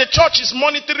because the church is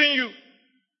monitoring you.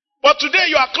 But today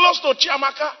you are close to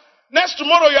Chiamaka. Next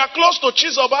tomorrow you are close to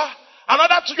Chizoba.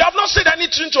 You have not said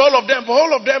anything to all of them, but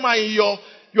all of them are in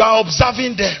you are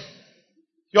observing them.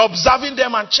 You're observing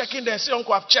them and checking them. Say,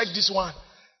 Uncle, I've checked this one.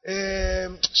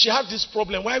 She had this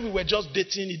problem. While we were just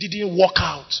dating, it didn't work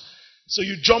out. So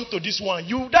you jump to this one.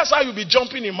 That's how you'll be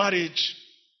jumping in marriage.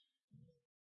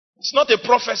 It's not a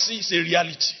prophecy, it's a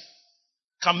reality.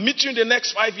 Can meet you in the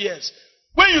next 5 years.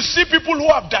 When you see people who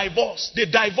have divorced, they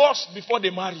divorced before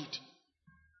they married.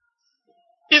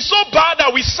 It's so bad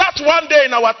that we sat one day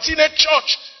in our teenage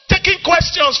church taking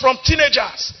questions from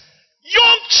teenagers.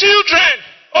 Young children.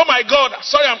 Oh my God.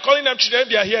 Sorry, I'm calling them children.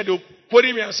 They are here. They'll put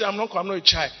me and say, I'm not a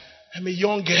child. I'm a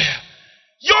young girl.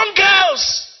 Young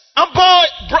girls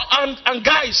and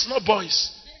guys, not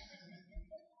boys.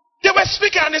 They were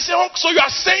speaking and they said, oh, so you are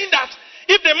saying that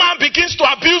if the man begins to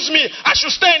abuse me, I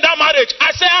should stay in that marriage.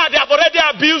 I say, they have already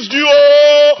abused you.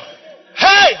 Oh.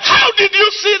 Hey, how did you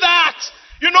see that?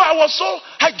 You know,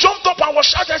 I jumped up and was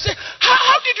shouting. I said,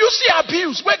 how did you see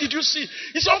abuse? Where did you see?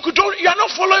 He said, Uncle, you are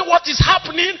not following what is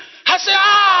happening. I said,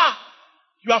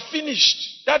 you are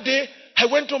finished. That day, I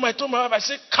went home, I told my wife, I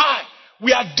said, Kai,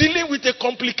 we are dealing with a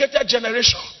complicated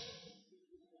generation.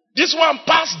 This one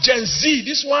passed Gen Z.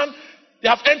 This one, they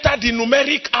have entered the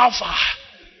numeric alpha.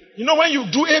 You know, when you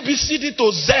do A, B, C, D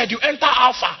to Z, you enter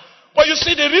alpha. But you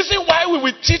see, the reason why we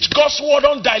will teach God's word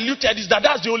undiluted is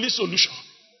that's the only solution.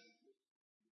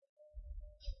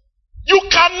 You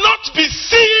cannot be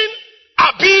seeing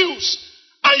abuse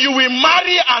and you will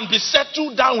marry and be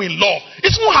settled down in love.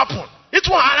 It won't happen. It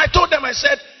won't. And I told them, I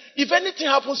said, if anything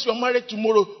happens to your marriage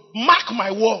tomorrow, mark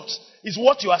my words, is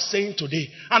what you are saying today.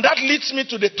 And that leads me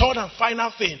to the third and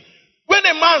final thing. When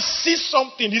a man sees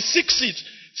something, he seeks it.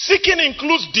 Seeking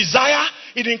includes desire,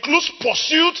 it includes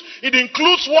pursuit, it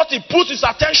includes what he puts his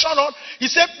attention on. He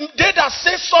said, they that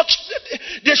say such,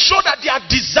 they show that they are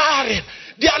desiring.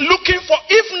 They are looking for,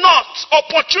 if not,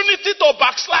 opportunity to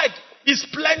backslide is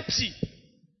plenty.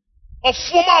 Of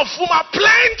fuma,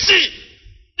 plenty.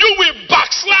 You will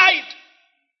backslide.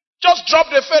 Just drop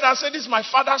the faith and say, this is my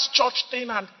father's church thing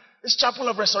and this chapel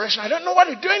of restoration. I don't know what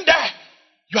you're doing there.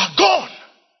 You are gone.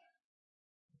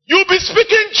 You'll be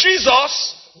speaking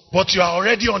Jesus, but you are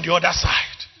already on the other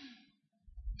side.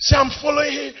 Say, I'm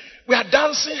following him. We are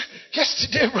dancing.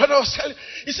 Yesterday, brother was telling.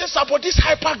 He says, about these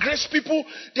hyper grace people,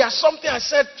 there's something I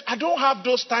said, I don't have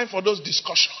those time for those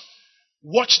discussions.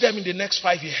 Watch them in the next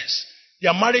 5 years.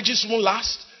 Their marriages won't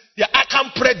last. I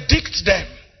can predict them.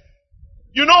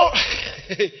 You know,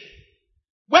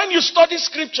 when you study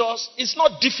scriptures, it's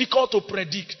not difficult to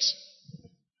predict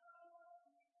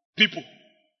people.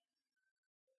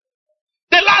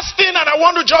 The last thing, and I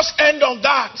want to just end on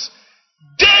that.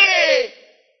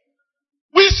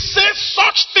 We say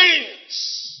such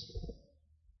things.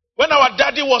 When our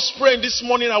daddy was praying this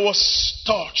morning, I was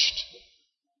touched.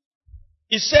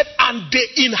 He said, and the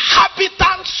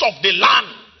inhabitants of the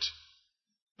land,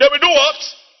 they will do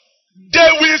what? They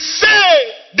will say,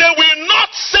 they will not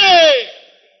say.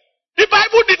 The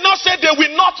Bible did not say they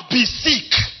will not be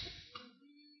sick.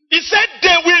 It said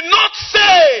they will not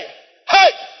say, hey,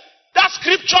 that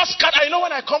scriptures can. I know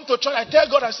when I come to church, I tell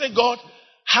God, I say, God,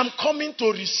 I'm coming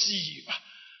to receive.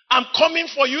 I'm coming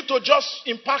for you to just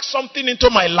impact something into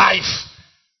my life.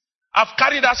 I've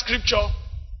carried that scripture.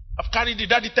 I've carried it.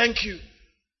 Daddy, thank you.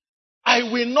 I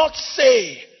will not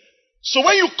say. So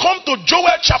when you come to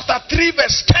Joel chapter 3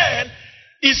 verse 10,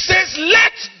 it says,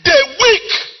 let the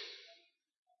weak,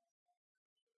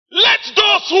 let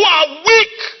those who are weak,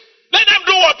 let them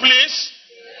do what, please?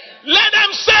 Let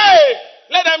them say.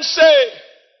 Let them say.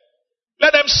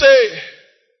 Let them say.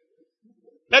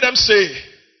 Let them say.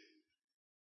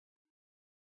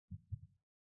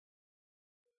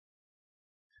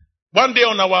 One day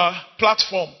on our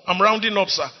platform, I'm rounding up,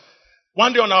 sir.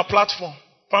 One day on our platform,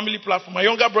 family platform, my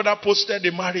younger brother posted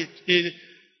a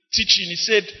teaching. He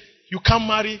said, you can't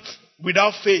marry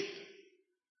without faith.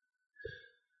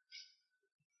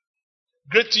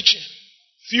 Great teaching.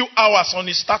 Few hours on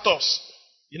his status.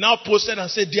 He now posted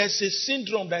and said, there's a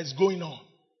syndrome that is going on.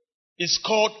 It's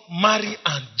called marry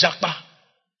and japa.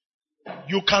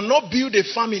 You cannot build a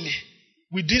family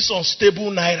with this unstable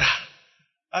naira.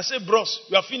 I said, bros,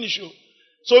 you are finished.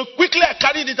 So quickly I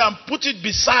carried it and put it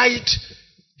beside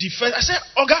the first. I said,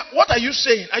 Oga, what are you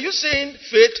saying? Are you saying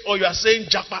faith or you are saying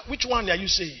japa? Which one are you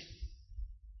saying?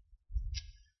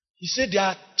 He said there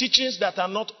are teachings that are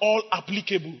not all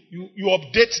applicable. You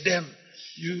update them.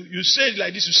 You say it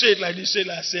like this, you say it like this, you say it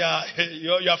like this. I say,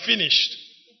 you are finished.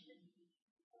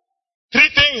 3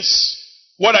 things.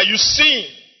 What are you seeing?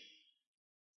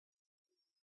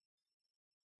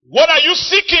 What are you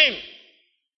seeking?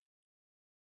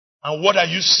 And what are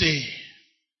you saying?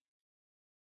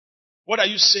 What are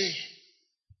you saying?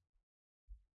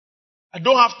 I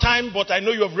don't have time, but I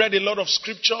know you have read a lot of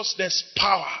scriptures. There's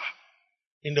power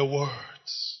in the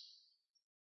words.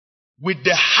 With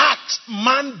the heart,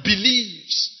 man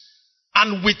believes,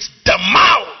 and with the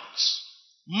mouth,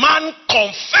 man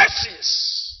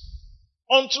confesses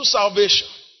unto salvation.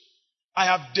 I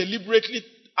have deliberately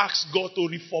asked God to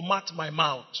reformat my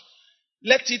mouth.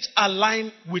 Let it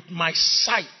align with my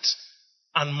sight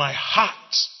and my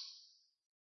heart.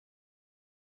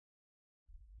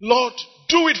 Lord,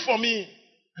 do it for me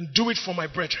and do it for my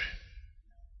brethren.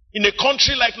 In a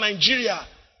country like Nigeria,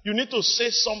 you need to say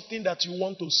something that you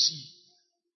want to see.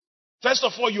 First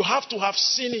of all, you have to have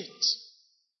seen it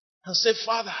and say,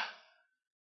 Father,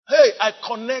 hey, I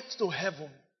connect to heaven.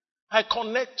 I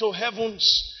connect to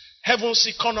heaven's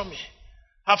economy.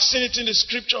 I've seen it in the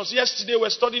scriptures. Yesterday we were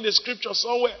studying the scriptures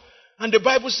somewhere. And the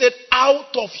Bible said,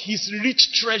 out of his rich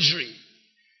treasury,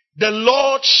 the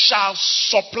Lord shall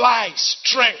supply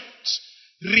strength,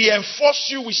 reinforce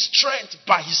you with strength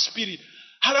by his spirit.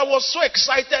 And I was so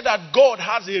excited that God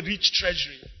has a rich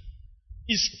treasury.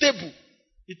 It's stable.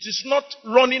 It is not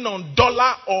running on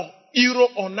dollar or euro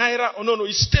or naira. Oh, no,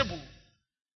 it's stable.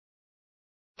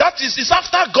 That is, it's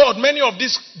after God. Many of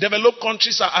these developed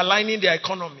countries are aligning their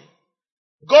economy.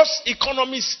 God's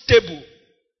economy is stable.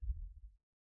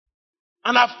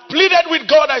 And I've pleaded with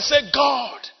God. I said,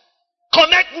 God,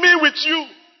 connect me with you.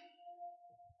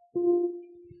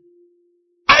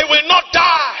 will not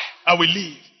die. I will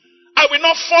live. I will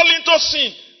not fall into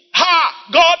sin.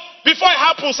 God, before it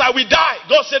happens, I will die.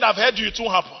 God said, I've heard you. It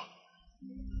won't happen.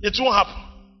 It won't happen.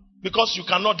 Because you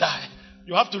cannot die.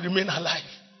 You have to remain alive.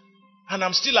 And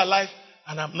I'm still alive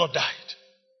and I'm not died.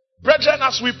 Brethren,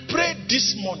 as we pray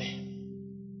this morning,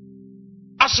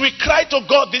 as we cry to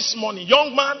God this morning,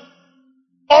 young man,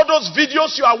 all those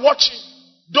videos you are watching,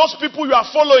 those people you are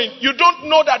following, you don't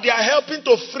know that they are helping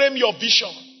to frame your vision.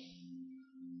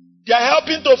 They are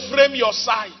helping to frame your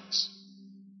sight.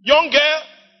 Young girl,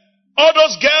 all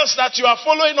those girls that you are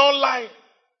following online,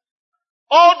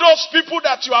 all those people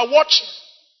that you are watching,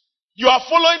 you are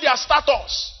following their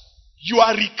status. You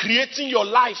are recreating your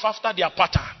life after their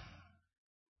pattern.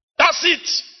 That's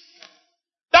it.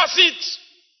 That's it.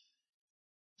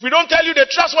 If we don't tell you the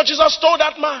truth, what Jesus told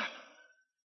that man.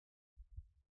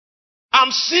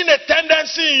 I'm seeing a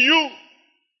tendency in you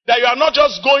that you are not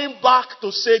just going back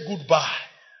to say goodbye.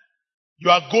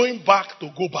 You are going back to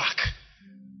go back.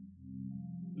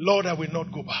 Lord, I will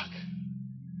not go back.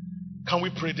 Can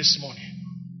we pray this morning?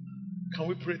 Can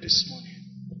we pray this morning?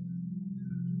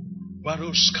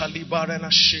 Barush kalibarana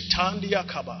shetandia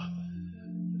kaba.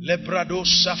 Lebrado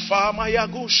safama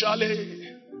yagushale.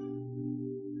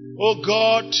 Oh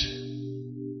God,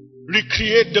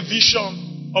 recreate the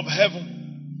vision of heaven.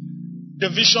 The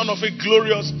vision of a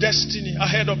glorious destiny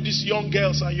ahead of these young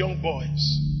girls and young boys.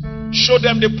 Show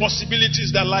them the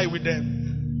possibilities that lie with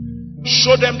them.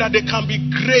 Show them that they can be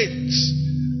great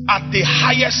at the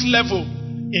highest level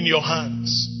in your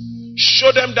hands. Show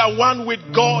them that one with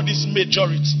God is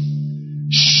majority.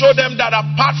 Show them that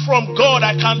apart from God,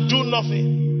 I can do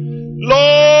nothing.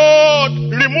 Lord,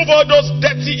 remove all those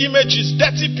dirty images,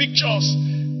 dirty pictures,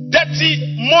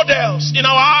 dirty models in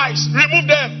our eyes. Remove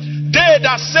them. They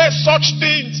that say such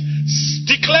things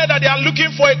declare that they are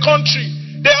looking for a country.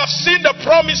 They have seen the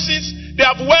promises. They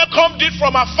have welcomed it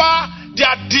from afar. They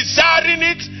are desiring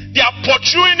it. They are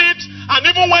pursuing it. And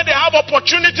even when they have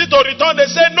opportunity to return, they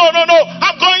say, no,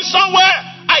 I'm going somewhere.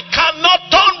 I cannot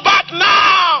turn back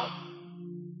now.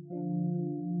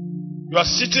 You are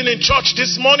sitting in church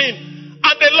this morning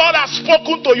and the Lord has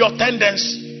spoken to your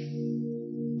tendency.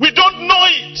 We don't know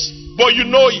it, but you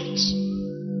know it.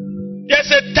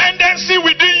 There's a tendency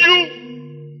within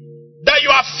you that you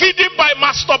are feeding by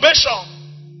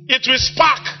masturbation. It will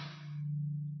spark.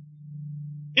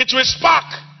 It will spark.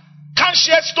 Can't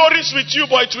share stories with you,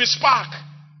 but it will spark.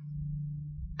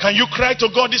 Can you cry to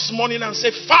God this morning and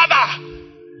say, Father,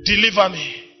 deliver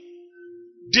me.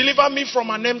 Deliver me from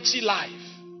an empty life.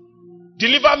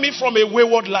 Deliver me from a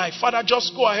wayward life. Father,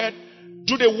 just go ahead.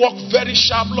 Do the work very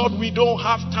sharp, Lord. We don't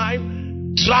have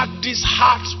time. Drag these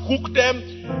hearts, hook them,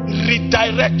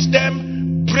 redirect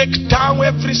them, break down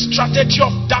every strategy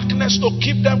of darkness to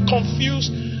keep them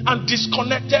confused and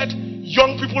disconnected.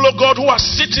 Young people, oh God, who are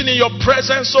sitting in your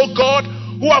presence, oh God,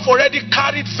 who have already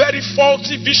carried very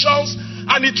faulty visions,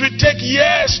 and it will take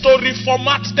years to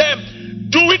reformat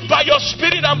them. Do it by your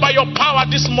spirit and by your power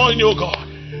this morning, oh God.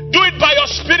 Do it by your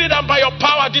spirit and by your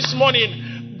power this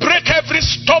morning. Break every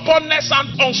stubbornness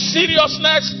and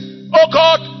unseriousness. Oh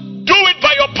God, do it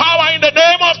by your power in the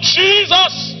name of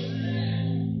Jesus.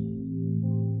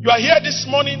 You are here this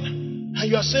morning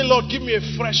and you are saying, Lord, give me a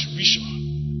fresh vision.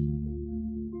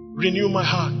 Renew my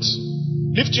heart.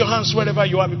 Lift your hands wherever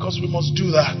you are, because we must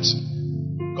do that.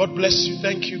 God bless you.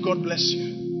 Thank you. God bless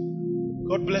you.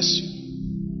 God bless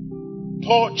you.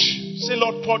 Purge. Say,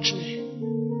 Lord, purge me.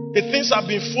 The things I've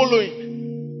been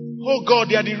following, oh God,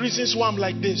 they are the reasons why I'm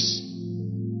like this.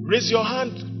 Raise your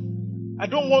hand. I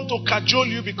don't want to cajole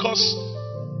you because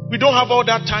we don't have all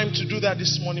that time to do that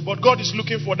this morning. But God is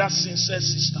looking for that sincere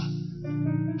sister,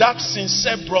 that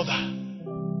sincere brother,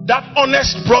 that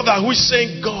honest brother who is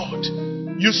saying, God,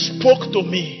 you spoke to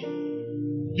me.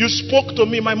 You spoke to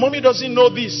me. My mommy doesn't know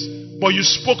this, but you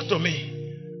spoke to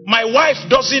me. My wife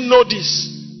doesn't know this,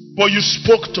 but you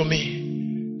spoke to me.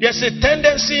 There's a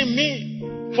tendency in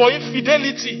me for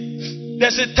infidelity.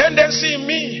 There's a tendency in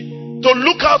me to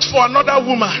look out for another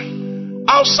woman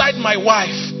outside my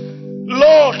wife.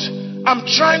 Lord, I'm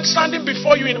standing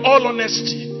before you in all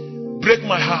honesty. Break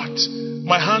my heart.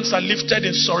 My hands are lifted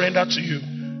in surrender to you.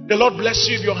 The Lord bless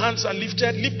you. If your hands are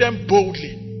lifted, lift them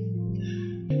boldly.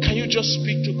 Can you just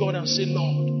speak to God and say,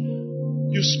 Lord,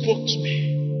 you spoke to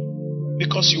me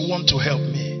because you want to help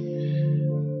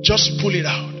me. Just pull it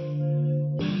out.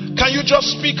 Can you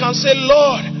just speak and say,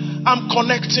 Lord, I'm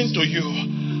connecting to you.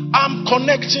 I'm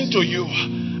connecting to you.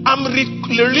 I'm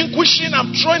relinquishing.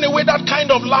 I'm throwing away that kind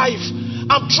of life.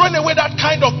 I'm throwing away that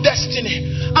kind of destiny.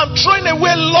 I'm throwing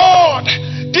away, Lord,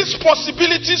 these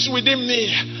possibilities within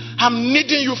me. I'm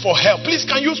needing you for help. Please,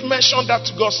 can you mention that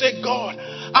to God? Say, God,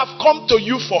 I've come to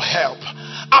you for help.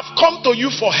 I've come to you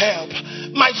for help.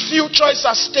 My future is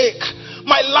at stake.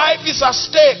 My life is at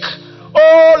stake.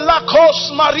 Oh,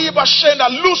 Lakos Mariba Shenda,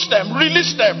 loose them,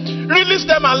 release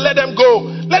them and let them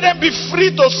go. Let them be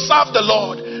free to serve the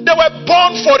Lord. They were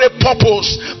born for a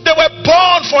purpose. They were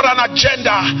born for an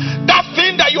agenda. That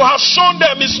thing that you have shown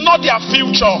them is not their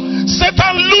future.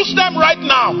 Satan, loose them right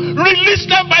now. Release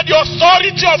them by the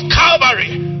authority of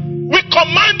Calvary. We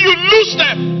command you, loose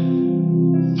them.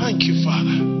 Thank you,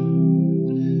 Father.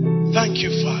 Thank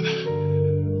you, Father.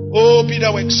 Oh, be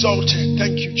thou exalted.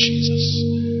 Thank you, Jesus.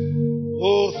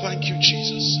 Oh, thank you,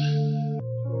 Jesus.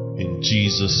 In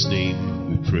Jesus' name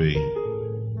we pray.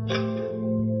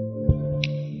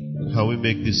 Can we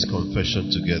make this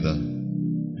confession together?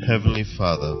 Heavenly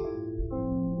Father,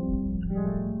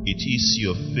 it is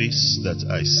your face that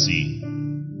I see.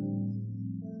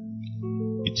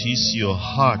 It is your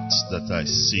heart that I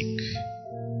seek.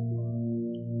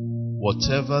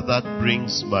 Whatever that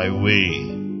brings my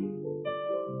way,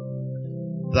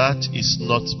 that is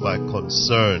not my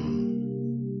concern.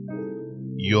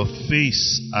 Your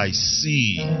face I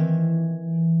see.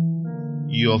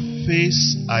 Your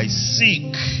face I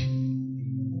seek.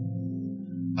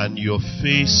 And your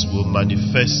face will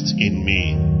manifest in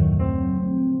me.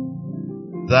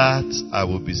 That I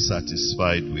will be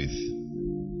satisfied with.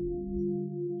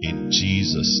 In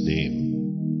Jesus'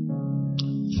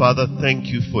 name. Father, thank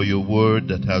you for your word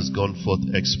that has gone forth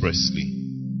expressly.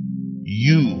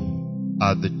 You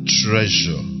are the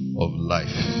treasure of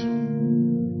life.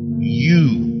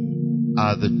 You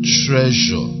are the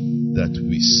treasure that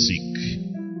we seek.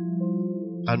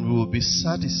 And we will be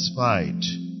satisfied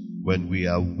when we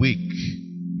are weak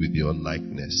with your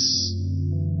likeness.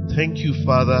 Thank you,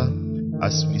 Father,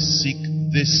 as we seek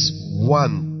this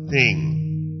one thing,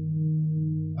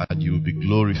 and you will be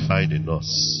glorified in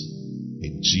us.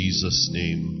 In Jesus'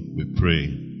 name we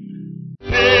pray.